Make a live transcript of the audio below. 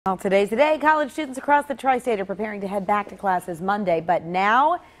Well, today's the day. College students across the Tri-State are preparing to head back to classes Monday, but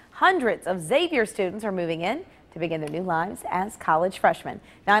now hundreds of Xavier students are moving in to begin their new lives as college freshmen.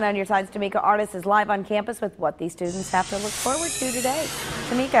 9 on your side's Tamika Artis is live on campus with what these students have to look forward to today.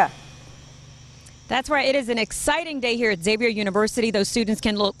 Tamika. That's right. It is an exciting day here at Xavier University. Those students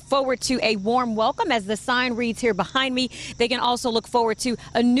can look forward to a warm welcome, as the sign reads here behind me. They can also look forward to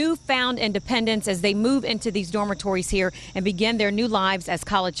a newfound independence as they move into these dormitories here and begin their new lives as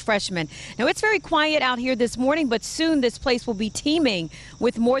college freshmen. Now, it's very quiet out here this morning, but soon this place will be teeming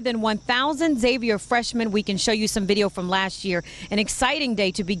with more than 1,000 Xavier freshmen. We can show you some video from last year. An exciting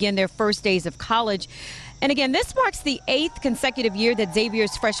day to begin their first days of college. And again, this marks the 8th consecutive year that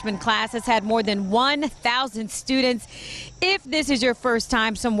Xavier's freshman class has had more than 1,000 students. If this is your first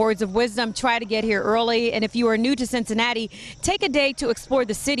time, some words of wisdom: try to get here early. And if you are new to Cincinnati, take a day to explore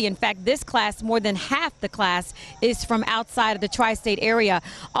the city. In fact, this class, more than half the class, is from outside of the Tri-State area.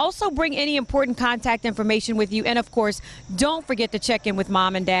 Also, bring any important contact information with you. And of course, don't forget to check in with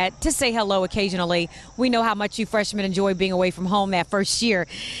mom and dad to say hello occasionally. We know how much you freshmen enjoy being away from home that first year.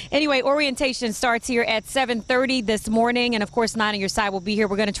 Anyway, orientation starts here at 7:30 this morning, and of course 9 on your side will be here.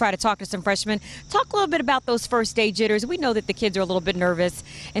 We're going to try to talk to some freshmen, talk a little bit about those first day jitters. We know that the kids are a little bit nervous,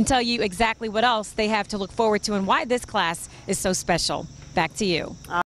 and tell you exactly what else they have to look forward to and why this class is so special. Back to you.